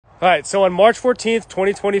All right, so on March 14th,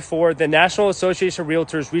 2024, the National Association of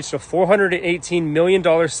Realtors reached a $418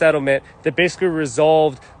 million settlement that basically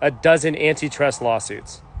resolved a dozen antitrust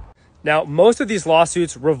lawsuits. Now, most of these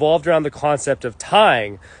lawsuits revolved around the concept of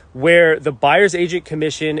tying, where the buyer's agent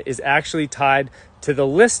commission is actually tied to the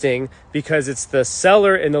listing because it's the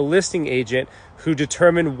seller and the listing agent who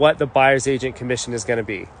determine what the buyer's agent commission is going to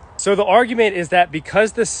be. So the argument is that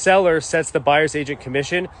because the seller sets the buyer's agent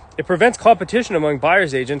commission, it prevents competition among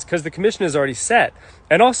buyer's agents because the commission is already set.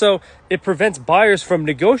 And also, it prevents buyers from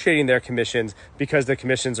negotiating their commissions because the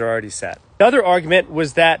commissions are already set. Another argument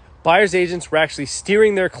was that buyer's agents were actually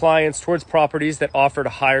steering their clients towards properties that offered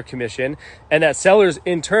a higher commission, and that sellers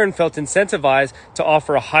in turn felt incentivized to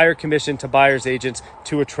offer a higher commission to buyer's agents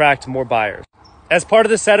to attract more buyers. As part of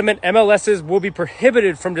the settlement, MLSs will be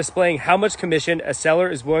prohibited from displaying how much commission a seller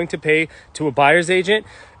is willing to pay to a buyer's agent,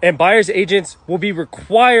 and buyer's agents will be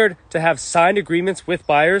required to have signed agreements with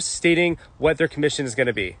buyers stating what their commission is going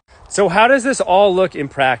to be. So how does this all look in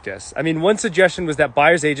practice? I mean, one suggestion was that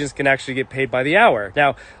buyer's agents can actually get paid by the hour.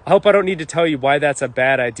 Now, I hope I don't need to tell you why that's a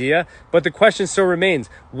bad idea, but the question still remains,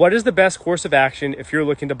 what is the best course of action if you're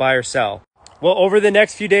looking to buy or sell? Well, over the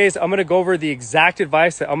next few days, I'm going to go over the exact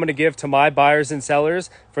advice that I'm going to give to my buyers and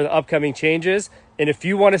sellers for the upcoming changes. And if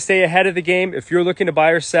you want to stay ahead of the game, if you're looking to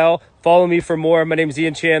buy or sell, follow me for more. My name is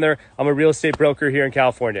Ian Chandler. I'm a real estate broker here in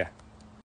California.